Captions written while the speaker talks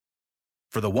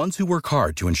For the ones who work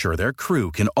hard to ensure their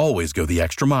crew can always go the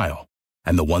extra mile,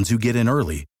 and the ones who get in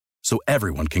early so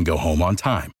everyone can go home on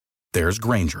time, there's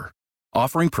Grainger,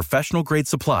 offering professional-grade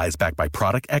supplies backed by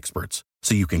product experts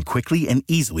so you can quickly and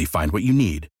easily find what you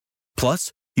need.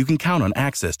 Plus, you can count on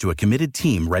access to a committed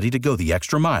team ready to go the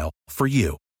extra mile for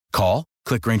you. Call,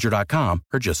 click Grainger.com,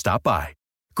 or just stop by.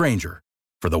 Grainger,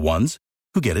 for the ones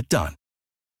who get it done.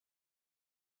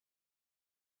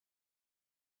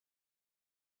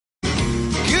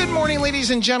 Good morning,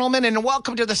 ladies and gentlemen, and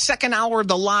welcome to the second hour of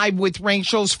the Live with Rain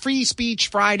Show's Free Speech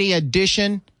Friday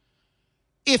edition.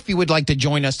 If you would like to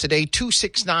join us today,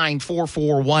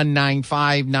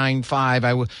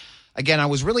 269-441-9595. I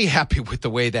was really happy with the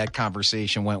way that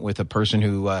conversation went with a person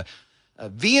who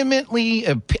vehemently,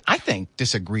 I think,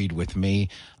 disagreed with me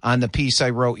on the piece I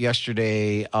wrote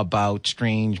yesterday about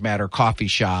Strange Matter Coffee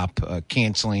Shop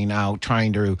canceling out,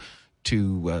 trying to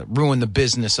ruin the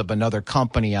business of another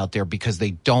company out there because they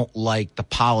don't like the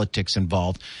politics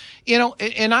involved. You know,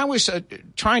 and I was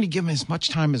trying to give him as much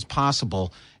time as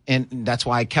possible, and that's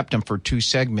why I kept him for two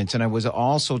segments. And I was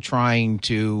also trying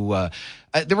to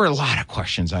there were a lot of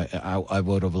questions I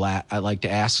would have I'd like to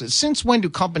ask. Since when do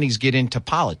companies get into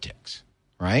politics,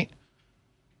 right?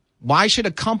 Why should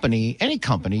a company, any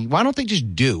company, why don't they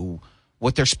just do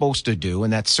what they're supposed to do,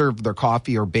 and that's serve their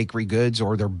coffee or bakery goods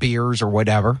or their beers or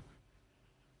whatever?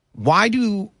 Why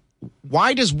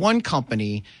does one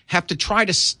company have to try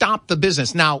to stop the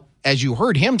business? Now, as you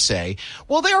heard him say,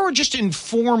 well, they were just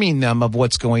informing them of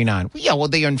what's going on. Yeah, well,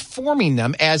 they're informing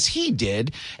them as he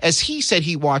did, as he said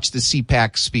he watched the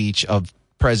CPAC speech of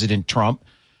President Trump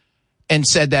and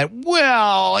said that,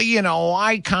 well, you know,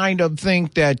 I kind of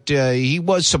think that he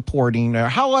was supporting, or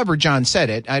however John said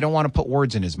it. I don't want to put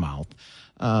words in his mouth.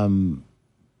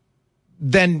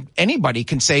 Then anybody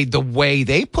can say the way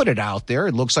they put it out there,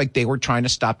 it looks like they were trying to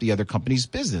stop the other company's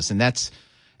business. And that's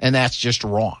just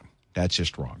wrong. That's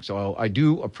just wrong. So I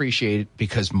do appreciate it,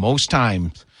 because most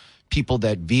times people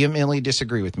that vehemently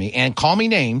disagree with me and call me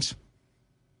names,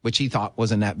 which he thought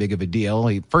wasn't that big of a deal.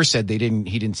 He first said he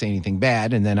didn't say anything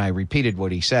bad. And then I repeated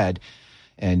what he said,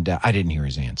 and I didn't hear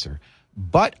his answer.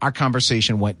 But our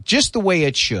conversation went just the way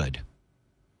it should,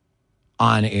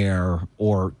 on air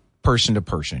or person to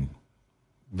person.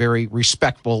 Very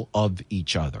respectful of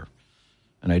each other.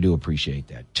 And I do appreciate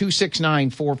that.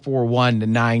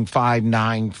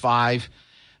 269-441-9595.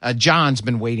 John's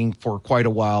been waiting for quite a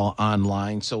while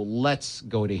online, so let's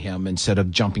go to him instead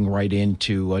of jumping right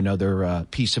into another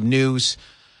piece of news.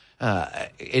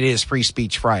 It is Free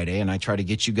Speech Friday, and I try to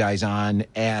get you guys on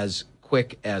as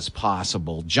quick as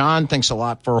possible. John, thanks a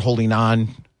lot for holding on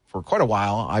for quite a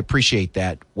while. I appreciate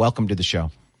that. Welcome to the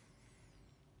show.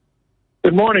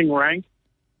 Good morning, Rank.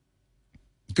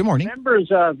 Good morning.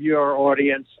 Members of your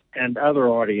audience and other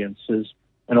audiences,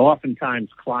 and oftentimes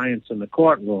clients in the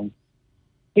courtroom,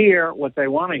 hear what they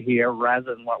want to hear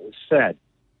rather than what was said.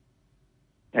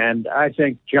 And I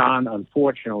think John,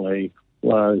 unfortunately,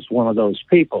 was one of those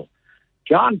people.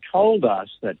 John told us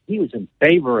that he was in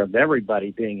favor of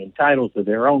everybody being entitled to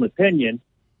their own opinion,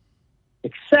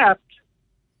 except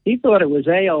he thought it was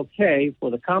A-OK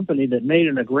for the company that made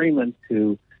an agreement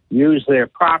to use their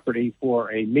property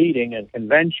for a meeting and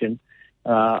convention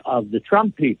of the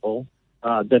Trump people,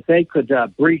 that they could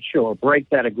breach or break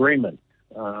that agreement.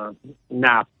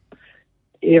 Now,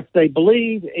 if they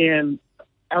believe in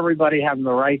everybody having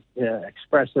the right to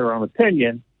express their own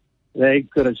opinion, they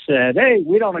could have said, hey,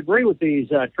 we don't agree with these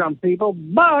Trump people,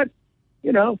 but,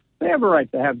 you know, they have a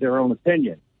right to have their own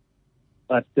opinion.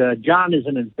 But John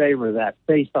isn't in favor of that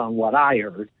based on what I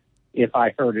heard, if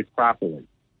I heard it properly.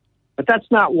 But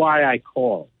that's not why I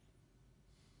called.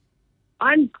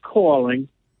 I'm calling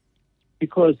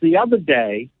because the other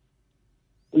day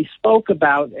we spoke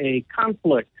about a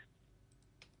conflict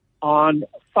on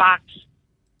Fox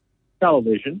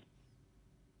television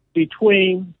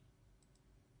between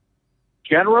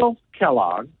General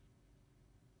Kellogg,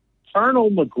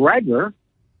 Colonel McGregor,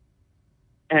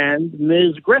 and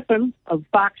Ms. Griffin of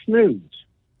Fox News.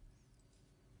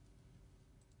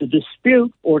 The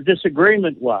dispute or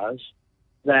disagreement was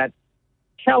that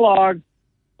Kellogg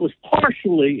was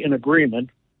partially in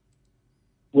agreement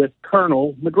with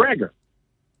Colonel McGregor,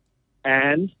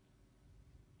 and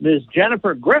Ms.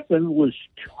 Jennifer Griffin was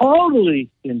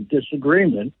totally in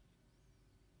disagreement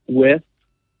with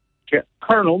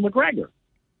Colonel McGregor.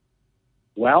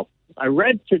 Well, I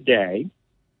read today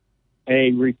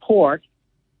a report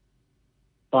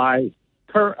by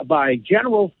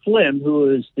General Flynn,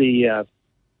 who is the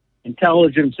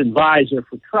intelligence advisor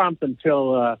for Trump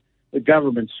until the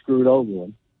government screwed over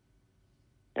him.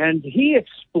 And he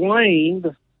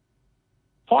explained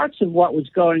parts of what was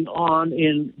going on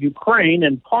in Ukraine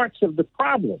and parts of the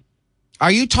problem.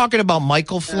 Are you talking about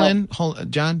Michael Flynn,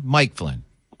 John? Mike Flynn.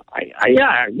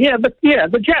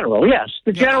 The general, yes.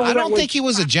 The general. I don't think he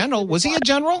was a general. Was he a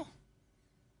general?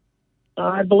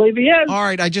 I believe he is. All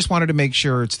right, I just wanted to make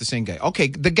sure it's the same guy. Okay,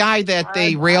 the guy that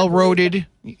they railroaded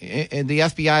and the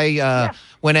FBI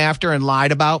went after and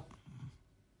lied about?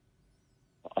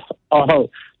 Oh,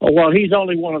 well, he's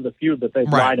only one of the few that they've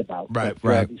lied about. Right.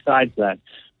 Besides that.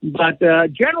 But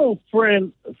General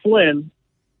Flynn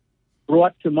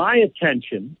brought to my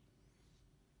attention,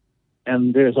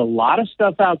 and there's a lot of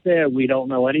stuff out there we don't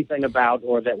know anything about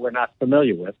or that we're not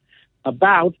familiar with,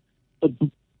 about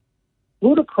the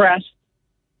Budapest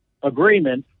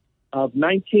Agreement of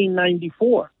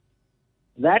 1994.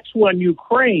 That's when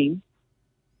Ukraine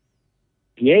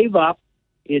gave up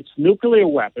its nuclear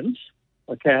weapons,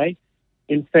 okay,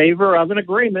 in favor of an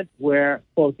agreement where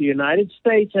both the United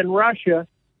States and Russia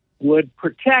would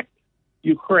protect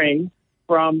Ukraine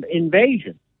from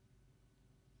invasion.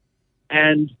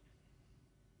 And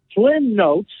Flynn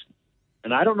notes,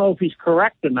 and I don't know if he's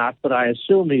correct or not, but I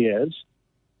assume he is,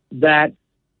 that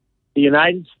the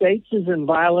United States is in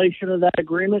violation of that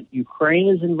agreement, Ukraine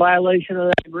is in violation of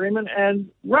that agreement, and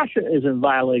Russia is in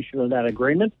violation of that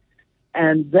agreement,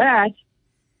 and that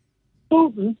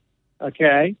Putin,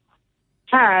 okay,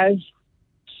 has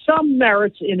some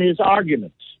merits in his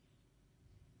arguments.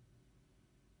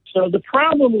 So the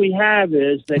problem we have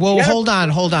is that... Well, hold on.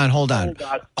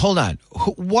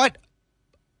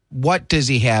 What does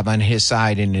he have on his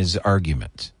side in his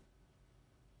argument?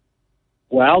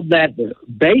 Well, that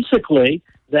basically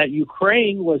that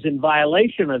Ukraine was in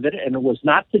violation of it, and it was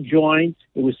not to join.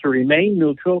 It was to remain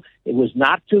neutral. It was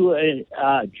not to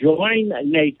join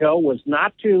NATO. Was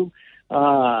not to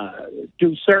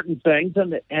do certain things,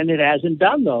 and it hasn't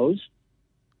done those.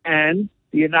 And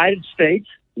the United States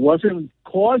wasn't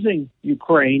causing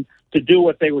Ukraine to do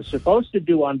what they were supposed to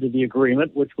do under the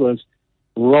agreement, which was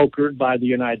brokered by the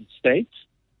United States.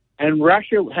 And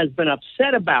Russia has been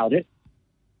upset about it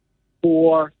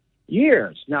for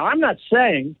years. Now, I'm not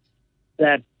saying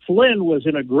that Flynn was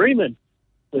in agreement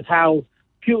with how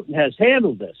Putin has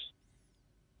handled this,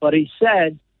 but he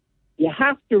said you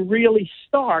have to really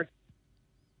start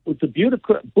with the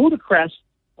Budapest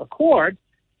Accord,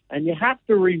 and you have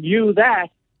to review that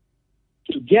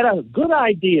to get a good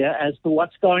idea as to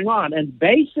what's going on. And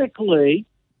basically,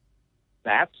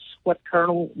 that's what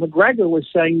Colonel McGregor was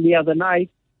saying the other night,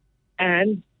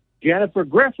 and Jennifer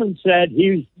Griffin said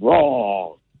he's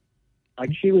wrong.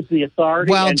 Like she was the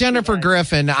authority. Well, Jennifer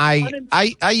Griffin,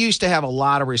 I used to have a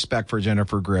lot of respect for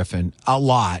Jennifer Griffin, a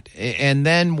lot. And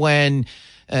then when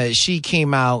she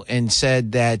came out and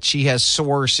said that she has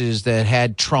sources that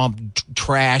had Trump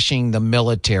trashing the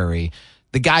military,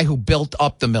 the guy who built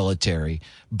up the military,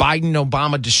 Biden,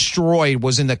 Obama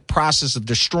was in the process of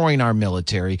destroying our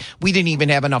military. We didn't even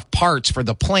have enough parts for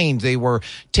the planes. They were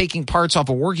taking parts off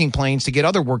of working planes to get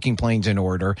other working planes in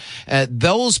order.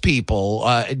 Those people,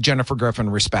 Jennifer Griffin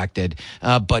respected.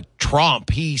 But Trump,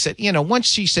 he said, once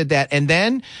she said that, and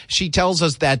then she tells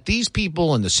us that these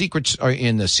people in the secrets or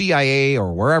in the CIA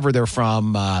or wherever they're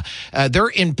from,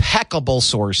 they're impeccable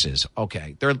sources.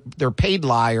 Okay. They're paid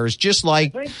liars, just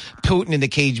like Putin and the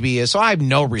KGB is. So I have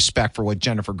no respect for what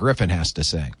Jennifer Griffin has to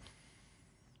say.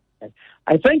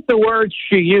 I think the words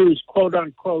she used, quote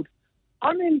unquote,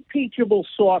 unimpeachable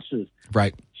sources.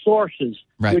 Right. Sources,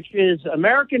 right. Which is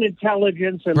American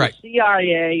intelligence and right. the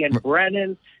CIA and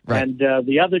Brennan right. and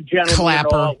the other gentlemen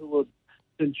Clapper. Who have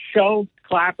been shown,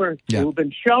 Clapper, who have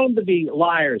been shown to be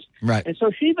liars. Right. And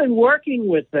so she's been working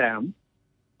with them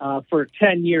for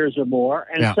 10 years or more.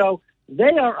 And so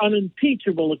they are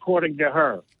unimpeachable according to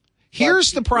her.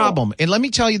 Here's the problem, and let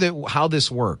me tell you how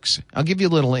this works. I'll give you a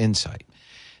little insight.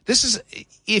 This is,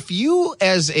 if you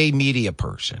as a media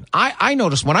person, I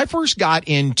noticed when I first got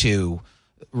into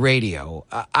radio,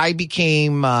 I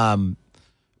became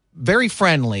very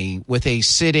friendly with a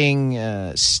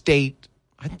sitting state.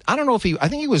 I don't know if I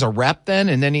think he was a rep then,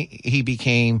 and then he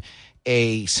became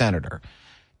a senator.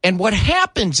 And what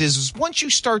happens is once you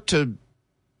start to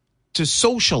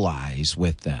socialize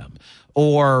with them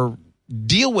or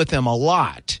deal with them a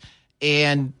lot,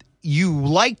 and you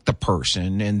like the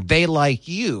person and they like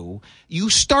you, you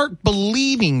start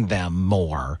believing them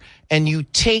more, and you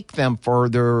take them for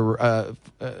their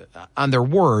on their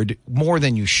word more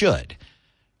than you should,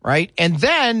 right? And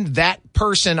then that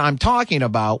person I'm talking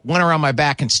about went around my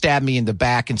back and stabbed me in the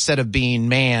back instead of being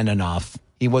man enough.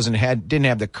 He didn't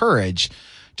have the courage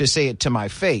to say it to my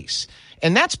face.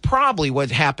 And that's probably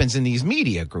what happens in these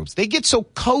media groups. They get so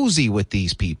cozy with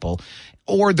these people.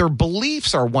 or their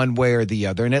beliefs are one way or the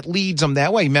other, and it leads them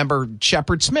that way. Remember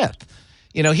Shepard Smith?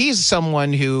 He's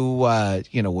someone who,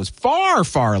 was far,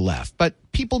 far left, but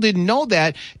people didn't know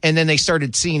that. And then they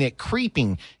started seeing it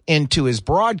creeping into his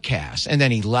broadcast. And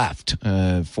then he left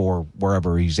for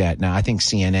wherever he's at now. I think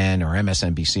CNN or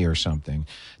MSNBC or something.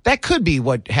 That could be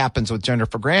what happens with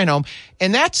Jennifer Granholm.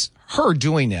 And that's her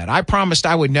doing that. I promised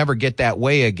I would never get that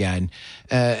way again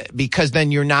because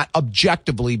then you're not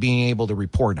objectively being able to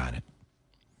report on it.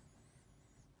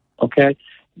 Okay.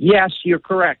 Yes, you're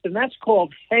correct. And that's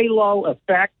called halo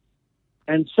effect.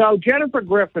 And so Jennifer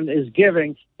Griffin is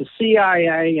giving the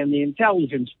CIA and the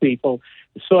intelligence people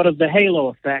sort of the halo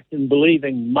effect and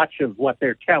believing much of what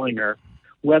they're telling her,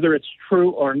 whether it's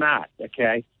true or not,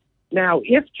 okay? Now,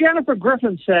 if Jennifer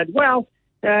Griffin said, well,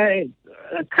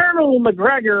 Colonel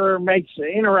McGregor makes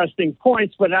interesting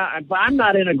points, but I'm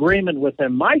not in agreement with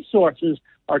him. My sources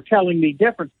are telling me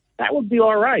different. That would be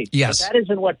all right. Yes. But that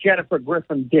isn't what Jennifer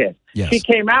Griffin did. Yes. She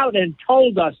came out and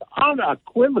told us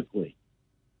unequivocally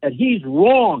that he's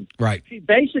wrong. Right. She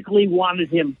basically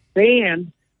wanted him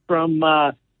banned from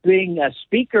being a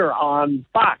speaker on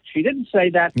Fox. She didn't say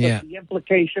that, but the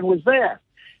implication was there.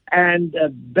 And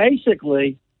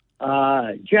basically,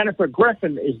 Jennifer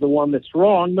Griffin is the one that's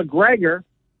wrong. McGregor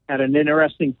had an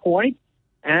interesting point.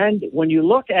 And when you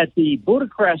look at the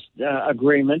Budapest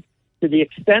agreement, to the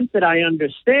extent that I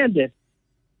understand it,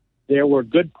 there were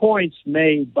good points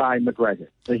made by McGregor.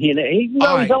 So even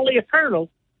though he's only a colonel.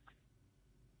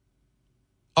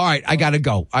 All right, I got to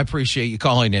go. I appreciate you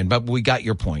calling in, but we got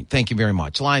your point. Thank you very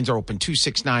much. Lines are open,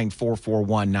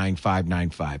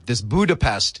 269-441-9595. This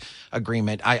Budapest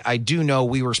agreement, I do know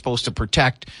we were supposed to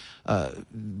protect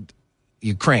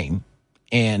Ukraine,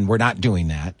 and we're not doing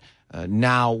that.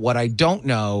 Now, what I don't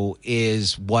know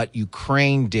is what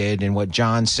Ukraine did and what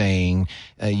John's saying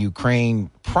Ukraine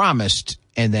promised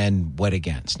and then went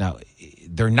against. Now,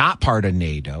 they're not part of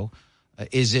NATO.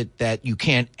 Is it that you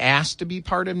can't ask to be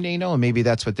part of NATO? And maybe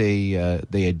that's what they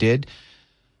did.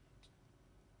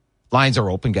 Lines are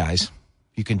open, guys.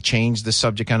 You can change the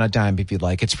subject on a dime if you'd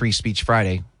like. It's Free Speech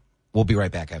Friday. We'll be right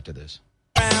back after this.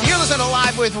 You're listening to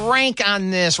Live with Rank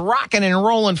on this rockin' and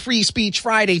rollin' Free Speech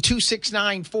Friday,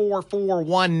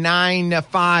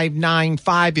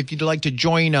 269-441-9595. If you'd like to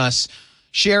join us,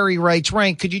 Sherry writes,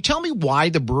 Rank, could you tell me why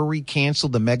the brewery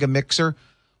canceled the Mega Mixer?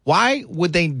 Why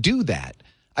would they do that?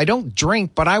 I don't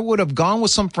drink, but I would have gone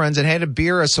with some friends and had a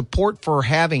beer as support for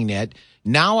having it.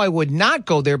 Now I would not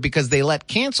go there because they let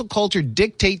cancel culture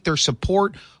dictate their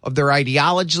support of their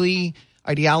ideologies.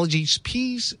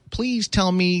 Please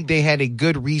tell me they had a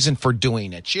good reason for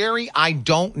doing it. Sherry, I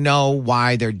don't know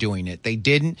why they're doing it. They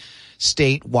didn't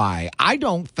state why. I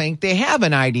don't think they have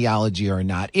an ideology or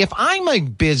not. If I'm a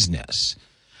business,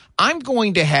 I'm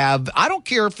going to have, I don't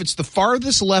care if it's the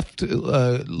farthest left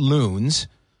loons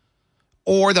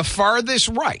or the farthest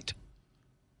right.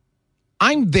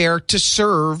 I'm there to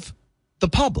serve the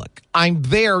public. I'm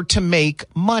there to make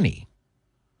money.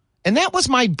 And that was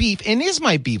my beef and is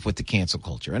my beef with the cancel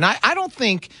culture. And I don't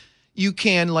think you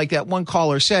can, like that one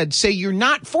caller said, say you're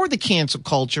not for the cancel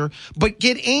culture, but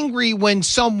get angry when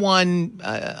someone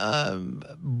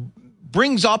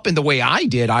brings up in the way I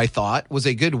did, I thought was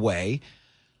a good way,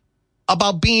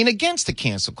 about being against the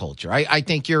cancel culture. I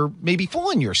think you're maybe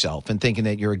fooling yourself and thinking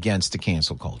that you're against the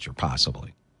cancel culture,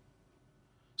 possibly.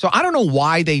 So I don't know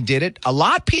why they did it. A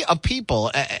lot of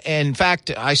people, in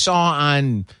fact, I saw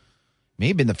on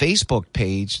maybe in the Facebook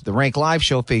page, the Rank Live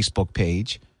Show Facebook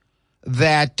page,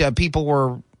 that people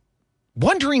were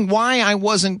wondering why I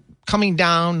wasn't coming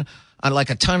down on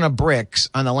like a ton of bricks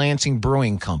on the Lansing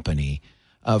Brewing Company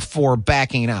for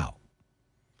backing out.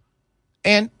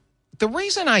 And the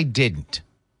reason I didn't,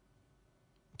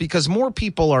 because more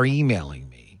people are emailing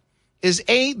me, is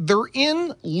A, they're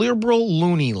in liberal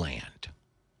loony land,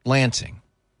 Lansing,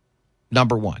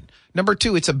 number one. Number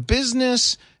two, it's a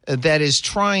business that is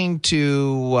trying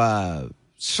to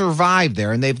survive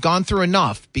there, and they've gone through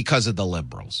enough because of the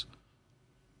liberals.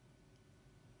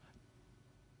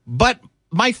 But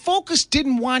my focus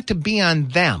didn't want to be on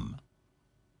them.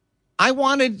 I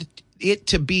wanted it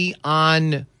to be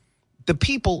on the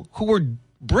people who were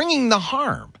bringing the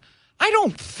harm. I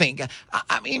don't think,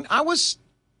 I was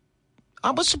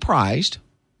surprised,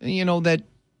 that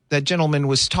gentleman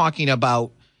was talking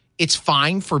about it's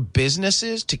fine for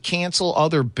businesses to cancel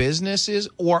other businesses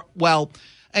or, well,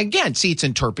 again, see, it's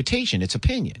interpretation, it's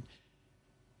opinion.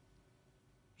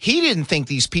 He didn't think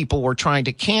these people were trying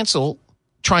to cancel,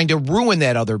 trying to ruin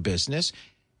that other business.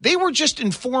 They were just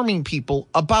informing people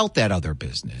about that other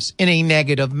business in a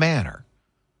negative manner.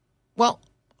 Well,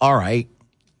 all right.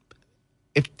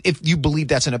 If you believe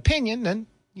that's an opinion, then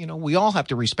we all have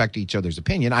to respect each other's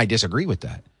opinion. I disagree with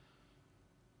that.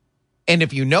 And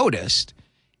if you noticed,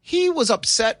 he was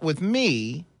upset with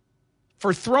me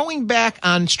for throwing back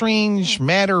on Strange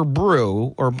Matter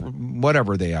Brew, or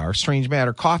whatever they are, Strange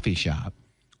Matter Coffee Shop,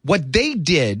 what they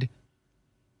did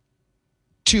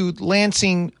to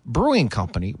Lansing Brewing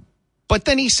Company. But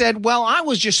then he said, well, I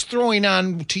was just throwing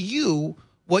on to you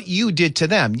what you did to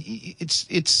them.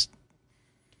 It's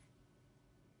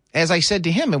as I said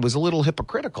to him, it was a little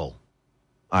hypocritical,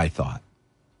 I thought.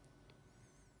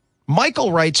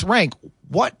 Michael writes, Rank,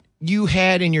 what you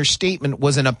had in your statement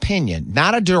was an opinion,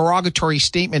 not a derogatory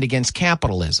statement against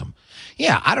capitalism.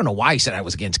 Yeah, I don't know why he said I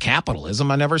was against capitalism.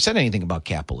 I never said anything about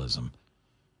capitalism.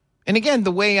 And again,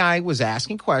 the way I was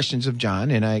asking questions of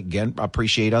John, and I, again,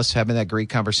 appreciate us having that great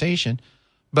conversation,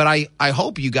 but I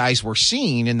hope you guys were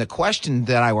seeing in the question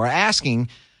that I were asking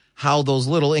how those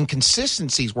little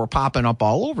inconsistencies were popping up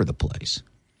all over the place.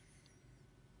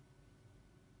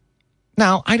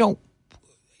 Now,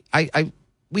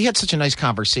 we had such a nice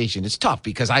conversation. It's tough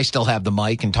because I still have the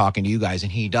mic and talking to you guys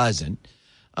and he doesn't.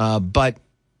 But,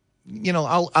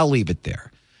 I'll leave it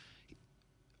there.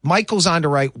 Mike goes on to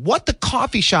write, what the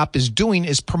coffee shop is doing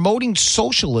is promoting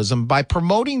socialism by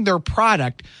promoting their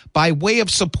product by way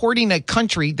of supporting a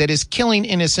country that is killing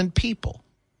innocent people.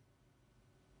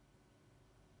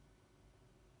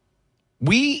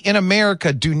 We in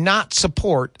America do not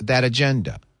support that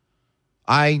agenda.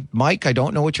 Mike, I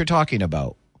don't know what you're talking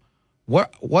about.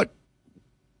 What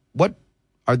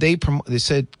are they? They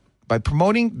said by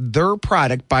promoting their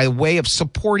product by way of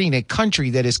supporting a country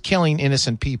that is killing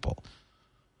innocent people.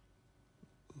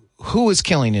 Who is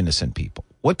killing innocent people?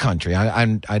 What country?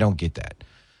 I don't get that.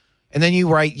 And then you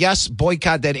write, yes,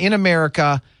 boycott that in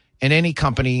America and any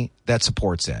company that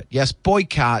supports that. Yes,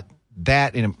 boycott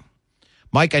that in.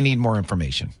 Mike, I need more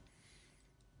information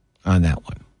on that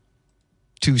one.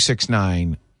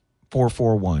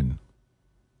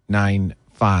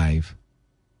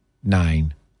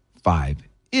 269-441-9595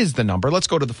 is the number. Let's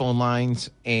go to the phone lines.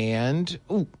 And,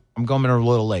 I'm going a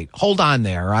little late. Hold on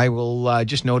there. I will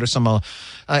just notice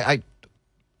I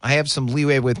have some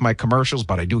leeway with my commercials,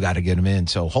 but I do got to get them in.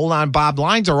 So hold on, Bob.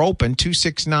 Lines are open,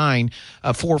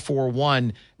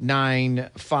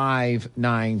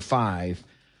 269-441-9595.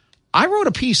 I wrote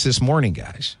a piece this morning,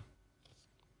 guys.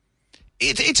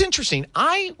 It's interesting.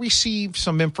 I received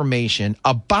some information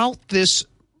about this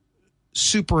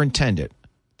superintendent,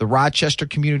 the Rochester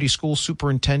Community School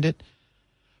superintendent,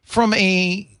 from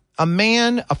a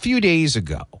man a few days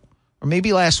ago, or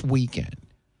maybe last weekend.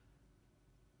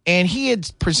 And he had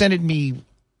presented me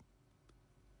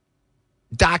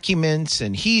documents,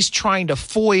 and he's trying to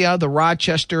FOIA the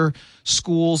Rochester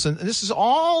schools. And this is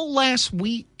all last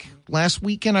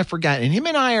weekend, I forgot. And him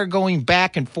and I are going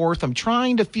back and forth. I'm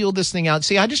trying to feel this thing out.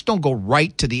 See, I just don't go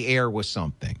right to the air with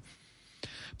something.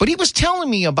 But he was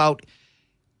telling me about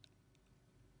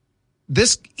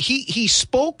this. He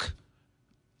spoke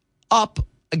up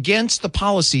against the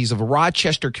policies of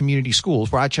Rochester Community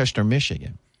Schools, Rochester,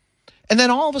 Michigan. And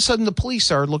then all of a sudden the police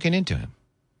are looking into him.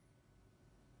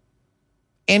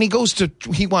 And he wants to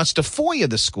FOIA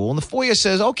the school. And the FOIA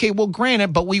says, okay, we'll grant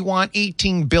it, but we want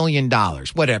 $18 billion,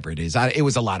 whatever it is. It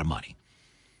was a lot of money.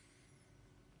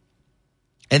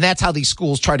 And that's how these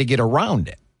schools try to get around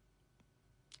it.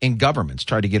 And governments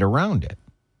try to get around it.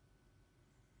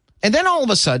 And then all of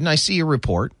a sudden I see a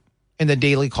report in the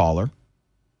Daily Caller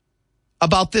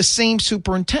about this same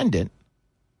superintendent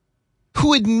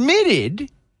who admitted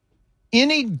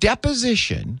in a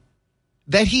deposition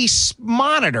that he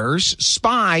monitors,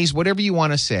 spies, whatever you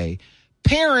want to say,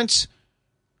 parents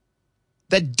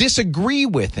that disagree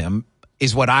with him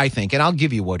is what I think, and I'll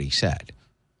give you what he said.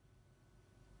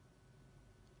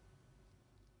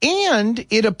 And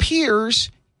it appears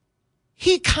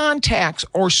he contacts,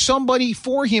 or somebody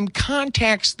for him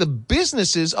contacts, the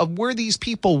businesses of where these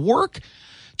people work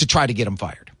to try to get them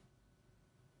fired.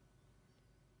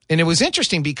 And it was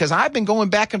interesting because I've been going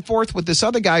back and forth with this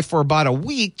other guy for about a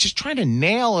week, just trying to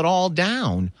nail it all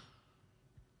down.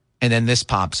 And then this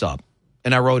pops up.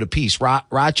 And I wrote a piece.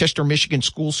 Rochester, Michigan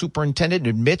school superintendent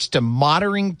admits to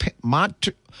monitoring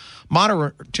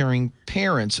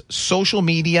parents' social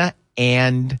media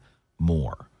and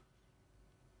more.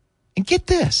 And get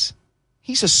this.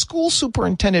 He's a school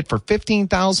superintendent for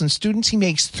 15,000 students. He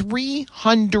makes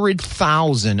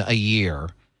 $300,000 a year.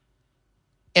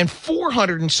 And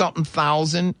 400 and something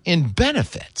thousand in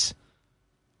benefits.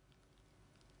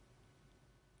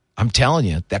 I'm telling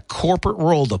you, that corporate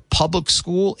world of public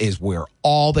school is where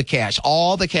all the cash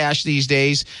these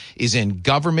days is in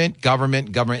government.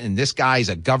 And this guy is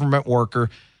a government worker.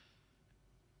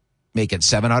 making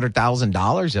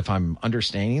 $700,000, if I'm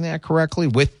understanding that correctly,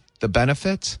 with the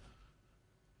benefits.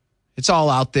 It's all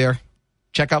out there.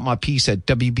 Check out my piece at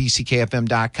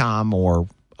WBCKFM.com, or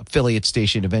affiliate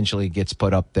station eventually gets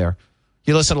put up there.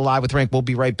 You listen to Live with Rank. We'll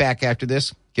be right back after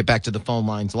this. Get back to the phone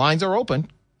lines. Lines are open.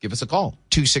 Give us a call.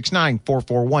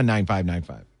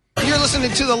 269-441-9595. You're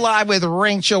listening to the Live with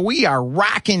Rank show. We are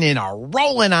rocking and are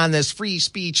rolling on this Free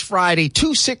Speech Friday.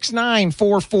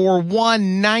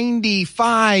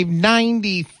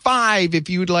 269-441-9595 if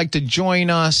you would like to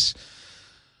join us.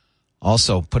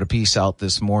 Also, put a piece out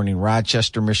this morning.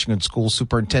 Rochester, Michigan school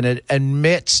superintendent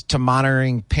admits to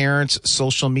monitoring parents'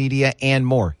 social media and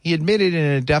more. He admitted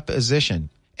in a deposition.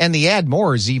 And the add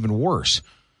more is even worse.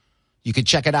 You can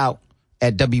check it out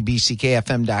at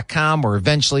WBCKFM.com or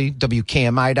eventually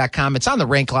WKMI.com. It's on the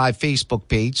Rank Live Facebook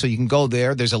page, so you can go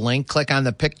there. There's a link. Click on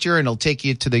the picture, and it'll take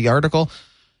you to the article.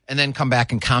 And then come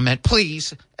back and comment.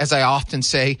 Please, as I often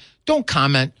say, don't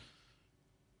comment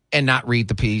and not read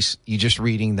the piece. You're just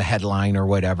reading the headline or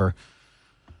whatever.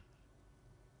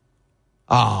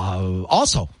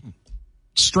 Also,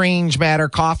 Strange Matter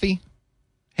Coffee.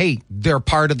 Hey, they're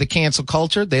part of the cancel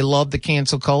culture. They love the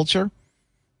cancel culture.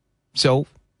 So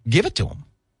give it to them.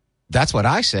 That's what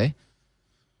I say.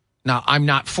 Now, I'm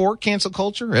not for cancel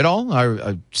culture at all.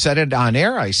 I said it on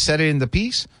air. I said it in the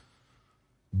piece.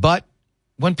 But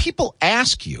when people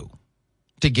ask you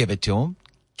to give it to them,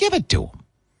 give it to them.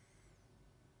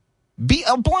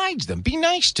 Oblige them. Be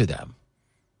nice to them.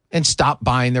 And stop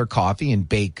buying their coffee and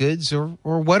baked goods or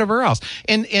whatever else.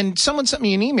 And someone sent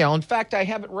me an email. In fact, I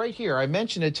have it right here. I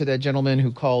mentioned it to that gentleman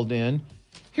who called in.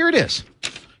 Here it is.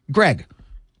 Greg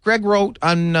wrote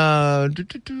on, I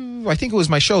think it was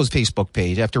my show's Facebook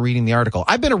page after reading the article.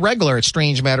 I've been a regular at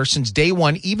Strange Matter since day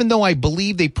one, even though I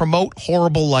believe they promote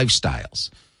horrible lifestyles.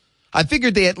 I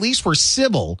figured they at least were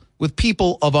civil with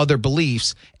people of other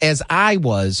beliefs as I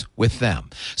was with them.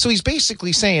 So he's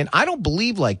basically saying, I don't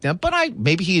believe like them, but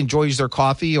maybe he enjoys their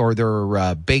coffee or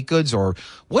their baked goods or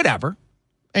whatever.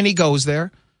 And he goes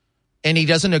there and he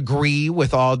doesn't agree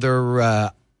with all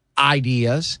their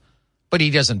ideas, but he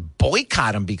doesn't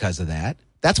boycott them because of that.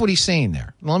 That's what he's saying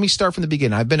there. Well, let me start from the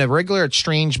beginning. I've been a regular at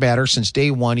Strange Matter since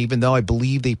day one, even though I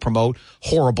believe they promote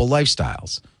horrible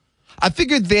lifestyles. I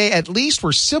figured they at least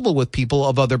were civil with people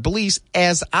of other beliefs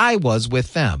as I was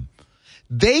with them.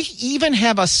 They even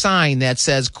have a sign that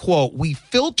says, quote, "We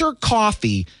filter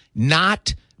coffee,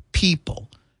 not people,"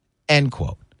 end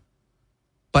quote.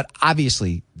 But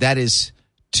obviously that is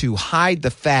to hide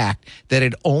the fact that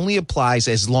it only applies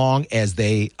as long as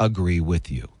they agree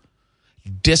with you.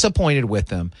 Disappointed with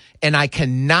them, and I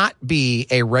cannot be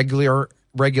a regular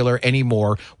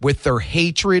anymore with their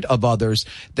hatred of others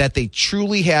that they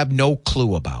truly have no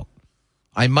clue about.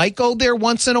 I might go there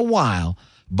once in a while,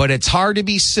 but it's hard to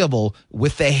be civil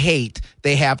with the hate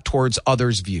they have towards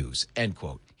others' views, end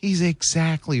quote. He's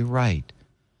exactly right.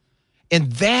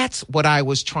 And that's what I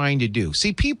was trying to do.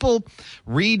 See, people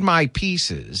read my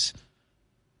pieces,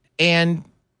 and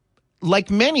like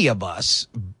many of us,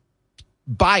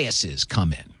 biases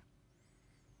come in.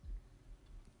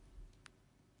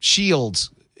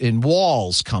 Shields and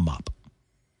walls come up.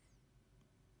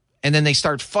 And then they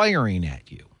start firing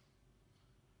at you.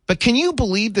 But can you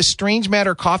believe the Strange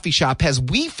Matter coffee shop has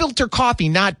 "we filter coffee,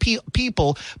 not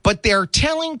people," but they're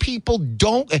telling people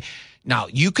don't. Now,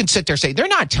 you can sit there and say, they're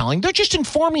not telling. They're just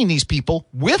informing these people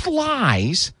with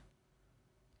lies.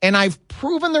 And I've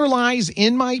proven their lies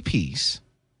in my piece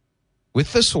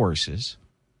with the sources.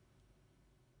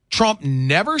 Trump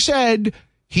never said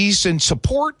he's in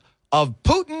support of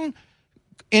Putin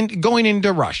going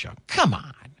into Russia. Come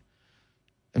on.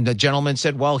 And the gentleman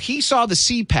said, well, he saw the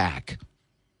CPAC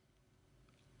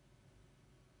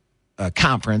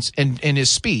conference in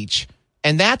his speech,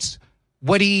 and that's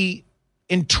what he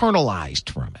internalized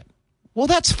from it. Well,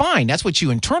 that's fine. That's what you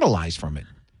internalize from it.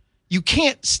 You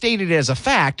can't state it as a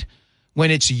fact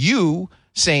when it's you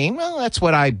saying, well, that's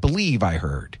what I believe I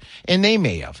heard. And they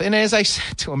may have. And as I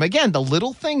said to him, again, the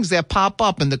little things that pop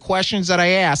up and the questions that I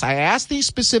ask these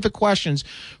specific questions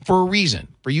for a reason,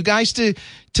 for you guys to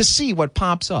see what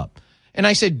pops up. And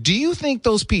I said, do you think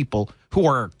those people who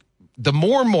are, the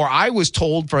more and more I was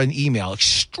told for an email,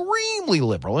 extremely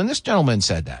liberal, and this gentleman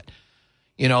said that,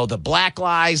 you know, the Black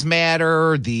Lives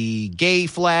Matter, the gay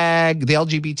flag, the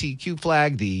LGBTQ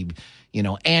flag, the, you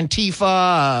know,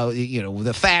 Antifa, you know,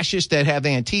 the fascists that have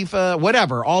Antifa,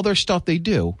 whatever, all their stuff they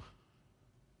do.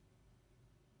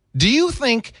 Do you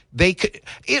think they could,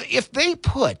 if they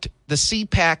put the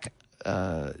CPAC,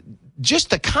 just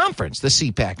the conference, the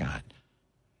CPAC on,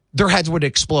 their heads would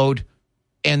explode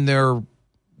and their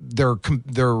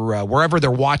wherever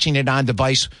they're watching it on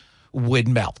device would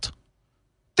melt.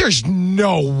 There's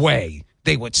no way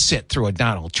they would sit through a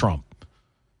Donald Trump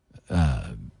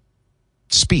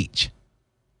speech.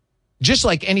 Just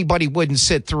like anybody wouldn't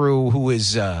sit through who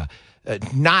is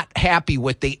not happy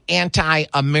with the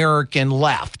anti-American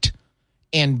left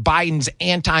and Biden's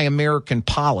anti-American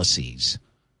policies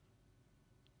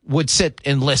would sit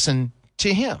and listen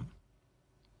to him.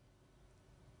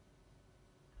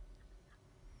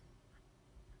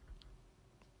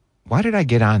 Why did I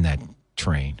get on that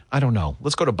train? I don't know.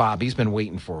 Let's go to Bob. He's been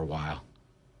waiting for a while.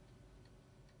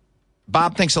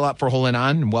 Bob, thanks a lot for holding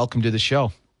on, and welcome to the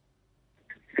show.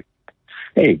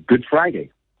 Hey, Good Friday.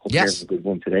 Hope Yes. you have a good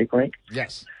one today, Frank.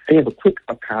 Yes. I have a quick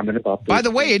comment about this. By the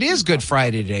way, it is Good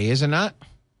Friday today, is it not?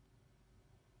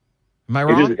 Am I It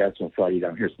wrong? is. That's on Friday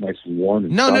down here. It's nice and warm.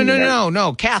 And No, sunny and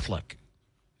no. Catholic.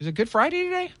 Is it Good Friday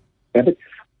today? everything.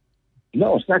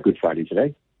 No, it's not Good Friday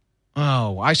today.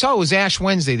 Oh, I saw it was Ash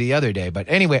Wednesday the other day. But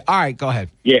anyway, all right, go ahead.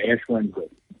 Yeah, Ash Wednesday.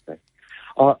 Okay.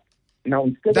 Now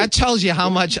instead That of, tells you how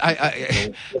much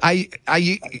I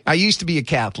used to be a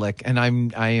Catholic, and I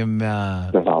am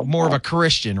more of a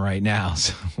Christian right now.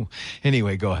 So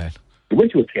anyway, go ahead. you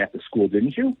went to a Catholic school,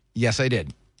 didn't you? Yes, I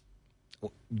did.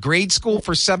 Grade school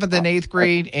for 7th and 8th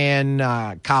grade, and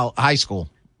high school,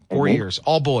 4 years,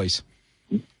 all boys.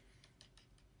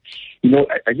 You know,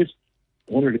 I just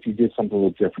wondered if you did something a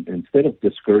little different. Instead of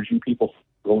discouraging people from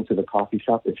going to the coffee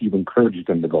shop, if you encouraged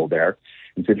them to go there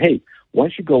and said, hey, why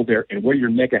don't you go there and wear your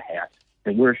mega hat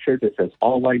and wear a shirt that says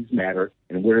all lives matter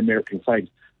and wear American flags.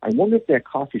 I wonder if that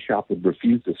coffee shop would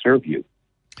refuse to serve you.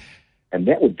 And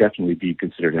that would definitely be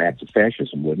considered an act of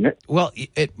fascism, wouldn't it? Well,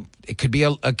 it could be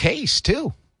a case,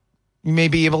 too. You may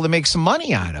be able to make some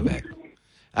money out of it.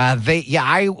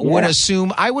 I would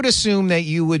assume that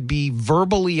you would be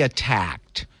verbally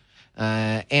attacked.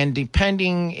 And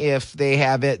depending if they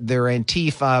have their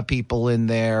Antifa people in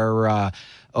there,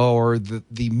 or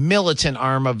the militant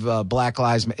arm of Black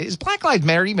Lives Matter. Is Black Lives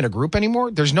Matter even a group anymore?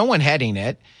 There's no one heading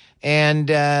it. And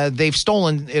they've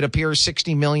stolen, it appears,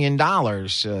 $60 million.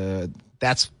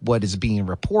 That's what is being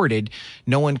reported.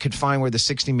 No one could find where the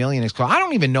 $60 million is. I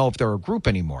don't even know if they're a group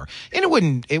anymore. And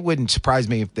it wouldn't surprise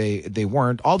me if they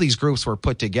weren't. All these groups were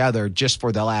put together just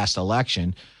for the last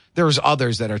election. There's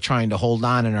others that are trying to hold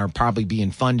on and are probably being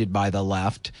funded by the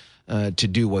left to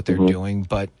do what they're doing.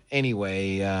 But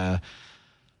anyway,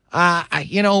 I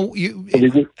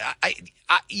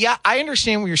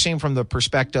understand what you're saying from the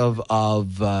perspective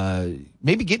of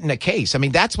maybe getting a case. I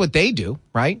mean, that's what they do,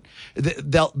 right?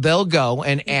 They'll go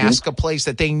and ask a place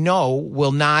that they know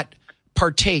will not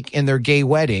partake in their gay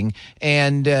wedding,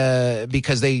 and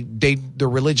because the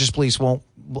religious police won't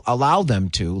allow them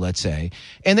to, let's say,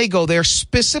 and they go there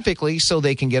specifically so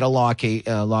they can get a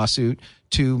lawsuit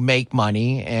to make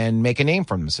money and make a name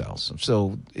for themselves.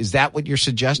 So is that what you're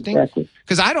suggesting? Exactly.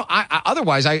 Because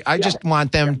otherwise I just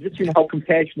want them. Just how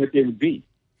compassionate they would be.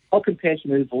 How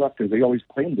compassionate is the left? Because they always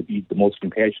claim to be the most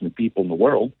compassionate people in the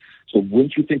world. So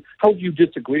wouldn't you think, how would you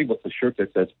disagree with the shirt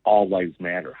that says all lives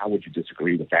matter? How would you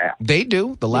disagree with that? They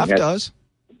do. The left does.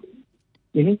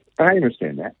 I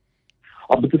understand that.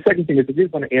 But the second thing is, I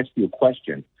did want to ask you a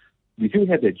question. We do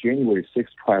have that January 6th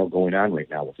trial going on right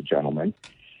now with the gentleman,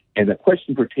 and the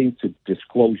question pertains to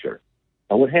disclosure.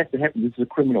 Now, what has to happen, this is a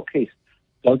criminal case.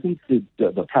 Doesn't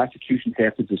the prosecution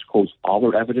have to disclose all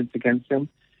their evidence against him?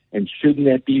 And shouldn't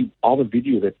that be all the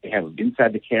video that they have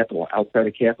inside the Capitol or outside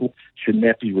the Capitol? Shouldn't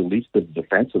that be released to the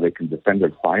defense so they can defend their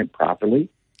client properly?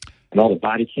 And all the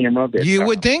body camera? You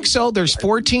would think so. There's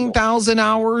 14,000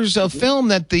 hours of film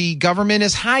that the government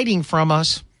is hiding from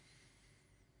us.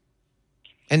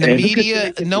 And the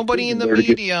media, nobody in the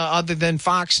media other than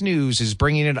Fox News is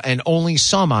bringing it, and only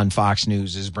some on Fox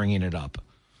News is bringing it up.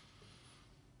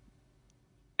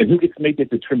 And who gets to make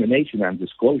that determination on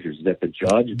disclosures? Is that the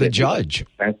judge? The judge. The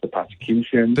defense, the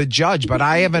prosecution? The judge, but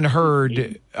I haven't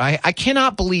heard. I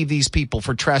cannot believe these people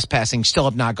for trespassing still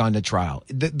have not gone to trial.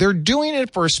 They're doing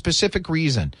it for a specific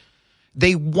reason.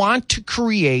 They want to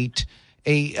create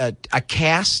a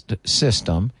caste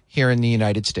system here in the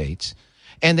United States.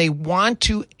 And they want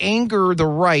to anger the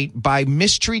right by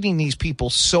mistreating these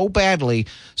people so badly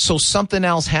so something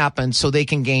else happens so they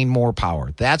can gain more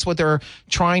power. That's what they're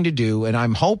trying to do. And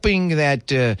I'm hoping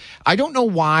that I don't know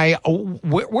why.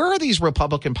 Where are these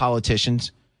Republican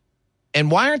politicians?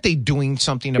 And why aren't they doing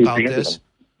something about this?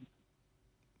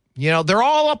 You know, they're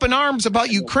all up in arms about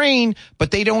Ukraine,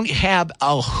 but they don't have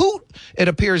a hoot. It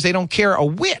appears they don't care a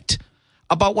whit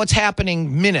about what's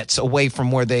happening minutes away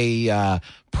from where they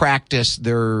practice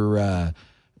their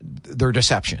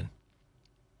deception.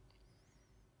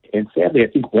 And sadly, I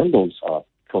think one of those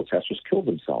protesters killed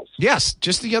themselves. Yes,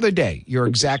 just the other day. You're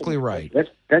exactly right.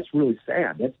 That's really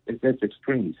sad. That's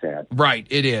extremely sad. Right,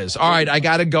 it is. All right, I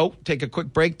got to go. Take a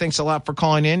quick break. Thanks a lot for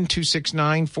calling in.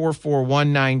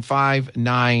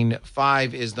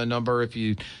 269-441-9595 is the number if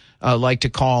you'd like to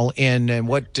call in. And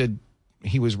what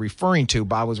he was referring to,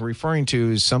 Bob was referring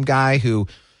to, is some guy who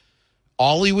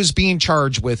all he was being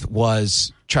charged with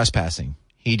was trespassing.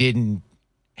 He didn't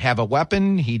have a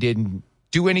weapon. He didn't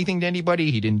do anything to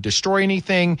anybody. He didn't destroy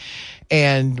anything.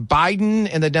 And Biden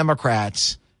and the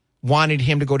Democrats wanted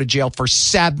him to go to jail for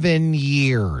 7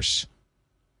 years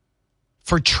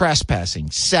for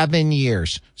trespassing. 7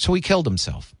 years. So he killed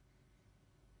himself.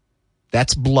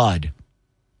 That's blood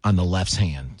on the left's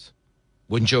hands.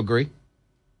 Wouldn't you agree?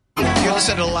 You're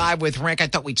listening to Live with Rank. I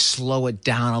thought we'd slow it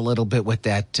down a little bit with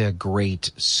that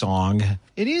great song.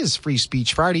 It is Free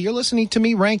Speech Friday. You're listening to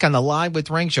me, Rank, on the Live with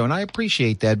Rank show, and I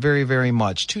appreciate that very, very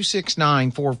much.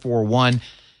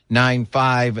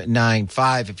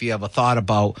 269-441-9595. If you have a thought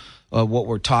about what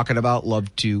we're talking about,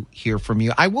 love to hear from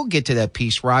you. I will get to that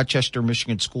piece. Rochester,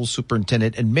 Michigan school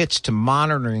superintendent admits to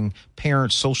monitoring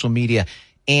parents' social media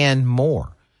and more.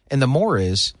 And the more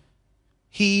is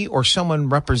he or someone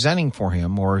representing for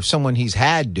him or someone he's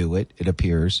had do it, it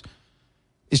appears,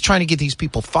 is trying to get these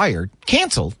people fired,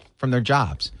 canceled from their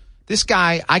jobs. This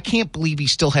guy, I can't believe he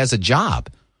still has a job.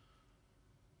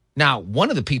 Now, one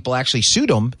of the people actually sued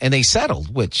him and they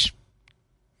settled, which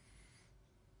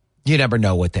you never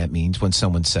know what that means when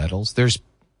someone settles. There's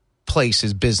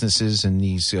places, businesses, and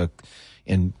these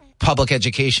in public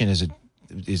education is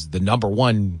the number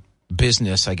one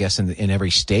business, I guess, in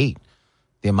every state.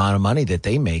 The amount of money that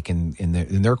they make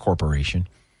in their corporation.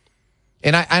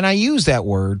 And I use that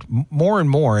word more and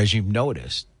more, as you've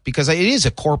noticed, because it is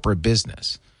a corporate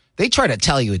business. They try to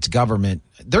tell you it's government.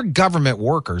 They're government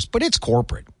workers, but it's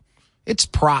corporate. It's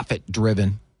profit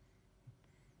driven.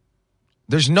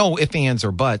 There's no ifs, ands,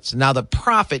 or buts. Now, the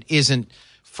profit isn't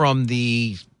from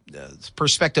the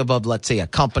perspective of, let's say, a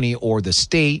company or the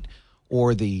state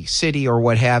or the city or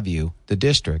what have you, the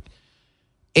district.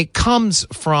 It comes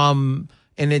from,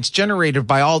 and it's generated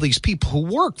by all these people who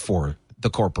work for the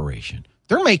corporation.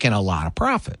 They're making a lot of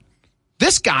profit.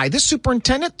 This guy, this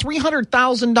superintendent,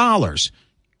 $300,000,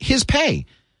 his pay,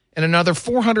 and another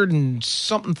 $400 and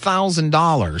something thousand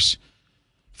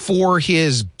for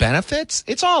his benefits.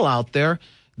 It's all out there.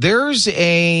 There's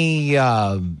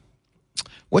a,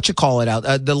 the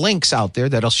links out there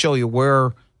that'll show you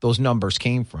where those numbers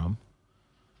came from.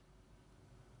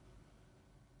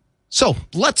 So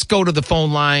let's go to the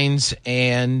phone lines,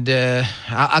 and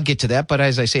I'll get to that. But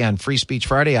as I say, on Free Speech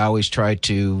Friday, I always try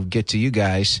to get to you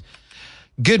guys.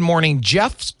 Good morning,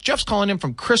 Jeff. Jeff's calling in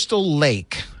from Crystal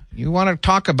Lake. You want to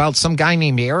talk about some guy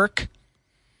named Eric?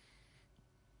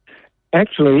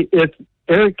 Actually,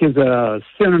 Eric is a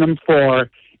synonym for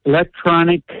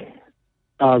Electronic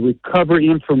Recovery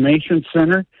Information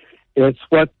Center. It's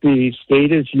what the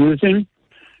state is using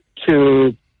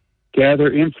to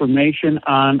gather information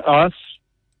on us,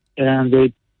 and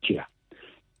it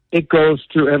goes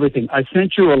through everything. I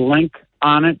sent you a link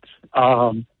on it.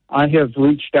 I have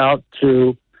reached out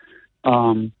to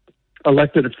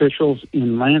elected officials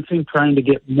in Lansing trying to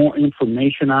get more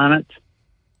information on it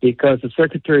because the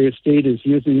Secretary of State is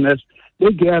using this.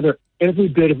 They gather every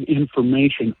bit of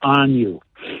information on you,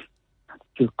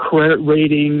 your credit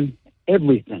rating,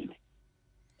 everything.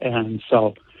 And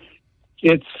so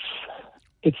it's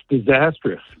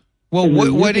disastrous. Well,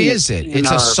 what is it?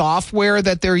 It's a software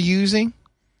that they're using?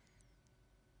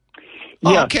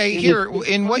 Yes. Okay, here,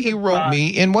 in what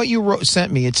you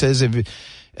sent me, it says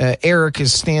ERIC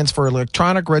stands for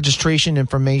Electronic Registration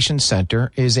Information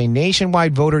Center, is a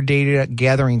nationwide voter data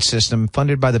gathering system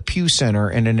funded by the Pew Center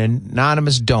and an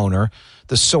anonymous donor,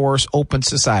 the Source Open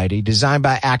Society, designed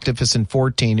by activists in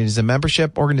 2014. It is a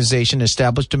membership organization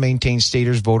established to maintain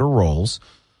staters' voter rolls.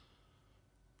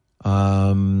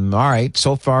 All right,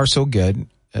 so far so good.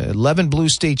 11 blue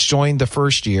states joined the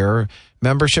first year.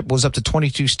 Membership was up to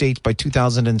 22 states by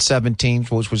 2017,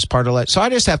 which was part of that. So I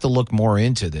just have to look more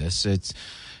into this. It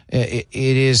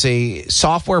is a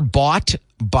software bought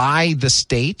by the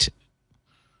state.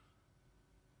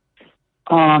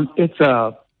 They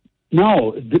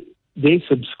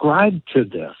subscribe to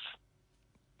this.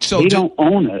 So they don't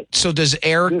own it. So does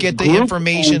Eric get the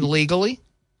information legally?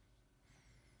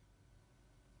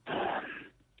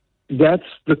 That's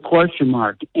the question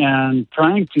mark. And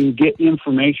trying to get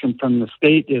information from the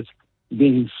state is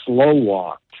being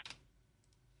slow-walked,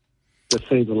 to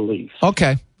say the least.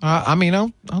 Okay.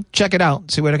 I'll check it out,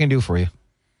 see what I can do for you.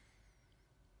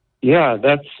 Yeah,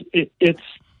 it's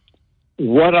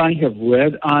what I have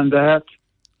read on that.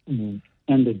 And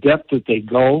and the depth that they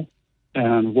go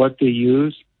and what they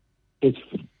use, it's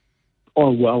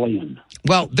Orwellian.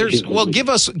 Well, give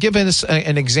us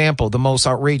an example, the most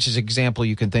outrageous example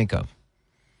you can think of.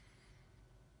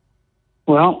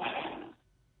 Well,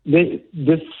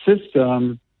 this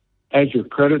system, as your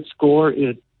credit score,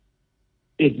 it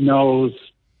knows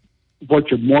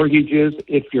what your mortgage is,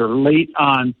 if you're late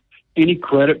on any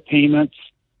credit payments,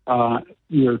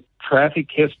 your traffic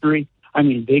history. I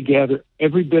mean, they gather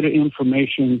every bit of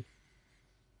information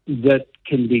that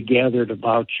can be gathered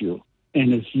about you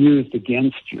and is used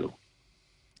against you.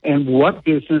 And what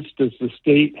business does the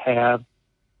state have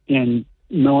in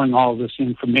knowing all this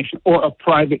information, or a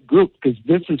private group? Because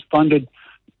this is funded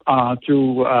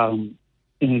through.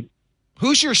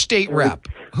 Who's your state rep?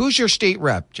 Who's your state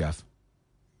rep, Jeff?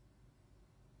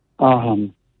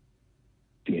 Matt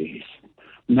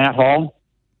Hall.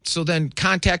 So then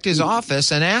contact his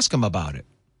office and ask him about it.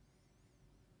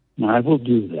 I will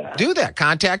do that. Do that.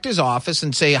 Contact his office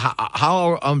and say,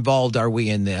 how involved are we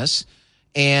in this?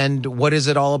 And what is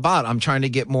it all about? I'm trying to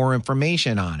get more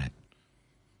information on it.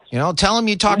 You know, tell him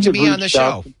you talked to me on the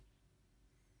show.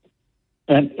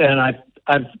 And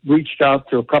I've reached out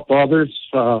to a couple others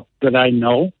that I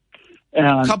know.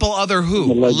 A couple other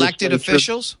who? Elected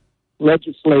officials?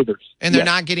 Legislators. And they're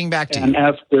not getting back to you? And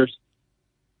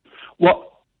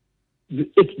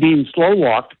it's being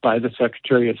slow-walked by the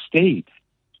Secretary of State.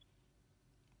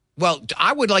 Well,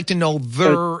 I would like to know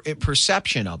their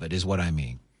perception of it, is what I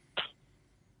mean.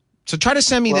 So try to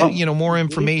send me more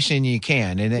information you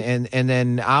can, and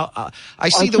then I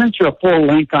sent you a full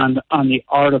link on the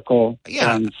article.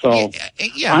 Yeah, and so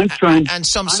yeah. I'm trying on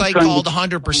some site called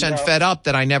 100% Fed Up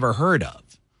that I never heard of.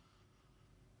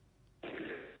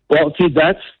 Well, see,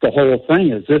 that's the whole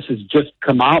thing. Is this has just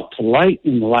come out to light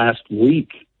in the last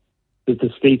week that the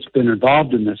state's been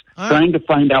involved in this, trying to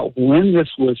find out when this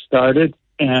was started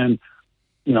and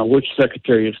which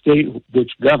Secretary of State,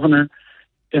 which governor,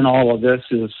 and all of this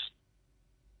is.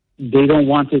 They don't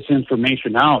want this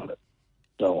information out.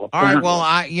 So all right. Well,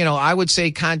 I would say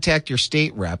contact your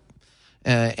state rep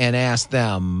and ask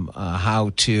them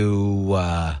how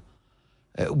to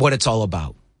what it's all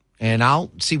about, and I'll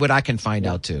see what I can find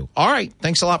out too. All right.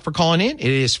 Thanks a lot for calling in. It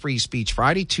is Free Speech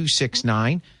Friday.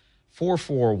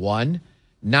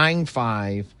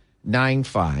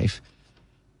 269-441-9595.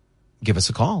 Give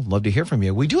us a call. Love to hear from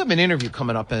you. We do have an interview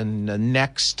coming up in the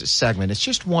next segment. It's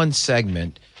just one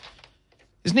segment.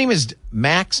 His name is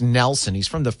Max Nelson. He's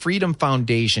from the Freedom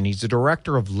Foundation. He's the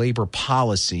director of labor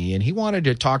policy, and he wanted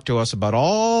to talk to us about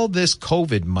all this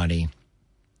COVID money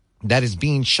that is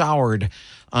being showered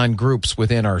on groups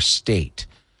within our state.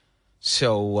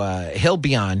 So he'll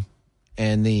be on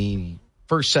in the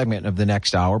first segment of the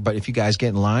next hour. But if you guys get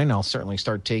in line, I'll certainly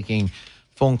start taking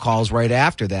phone calls right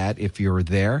after that if you're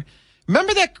there.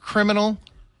 Remember that criminal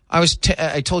I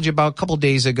told you about a couple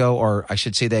days ago, or I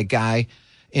should say that guy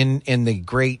in the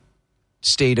great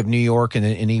state of New York and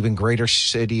an even greater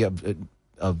city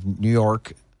of New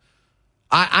York.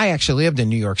 I actually lived in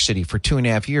New York City for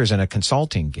 2.5 years in a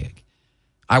consulting gig.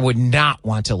 I would not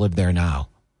want to live there now.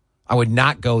 I would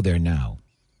not go there now.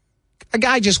 A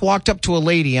guy just walked up to a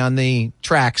lady on the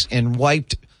tracks and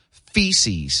wiped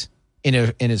feces in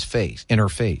her face. Well,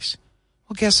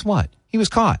 guess what? He was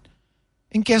caught.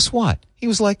 And guess what? He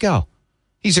was let go.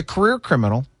 He's a career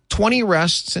criminal. 20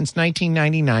 arrests since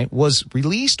 1999, was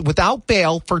released without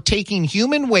bail for taking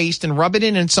human waste and rubbing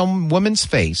it in some woman's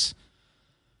face.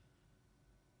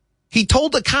 He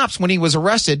told the cops when he was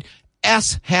arrested,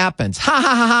 S happens. Ha,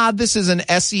 ha, ha, ha. This is an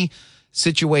S-y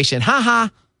situation. Ha,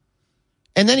 ha.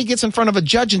 And then he gets in front of a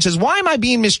judge and says, why am I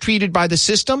being mistreated by the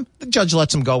system? The judge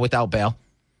lets him go without bail.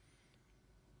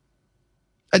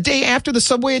 A day after the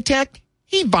subway attack,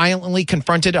 he violently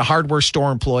confronted a hardware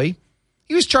store employee.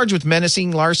 He was charged with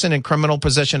menacing, larceny, and criminal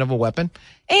possession of a weapon.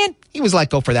 And he was let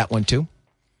go for that one, too.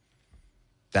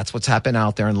 That's what's happened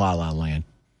out there in La La Land.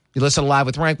 You listen to Live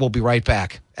with Rank. We'll be right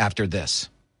back after this.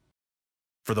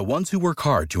 For the ones who work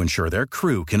hard to ensure their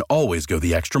crew can always go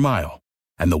the extra mile,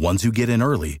 and the ones who get in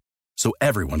early so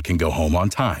everyone can go home on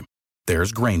time,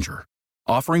 there's Grainger,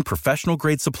 offering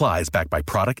professional-grade supplies backed by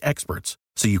product experts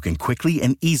so you can quickly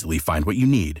and easily find what you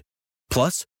need.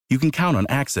 Plus, you can count on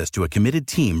access to a committed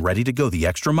team ready to go the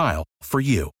extra mile for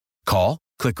you. Call,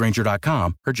 click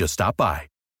Grainger.com, or just stop by.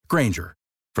 Grainger,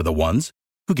 for the ones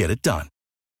who get it done.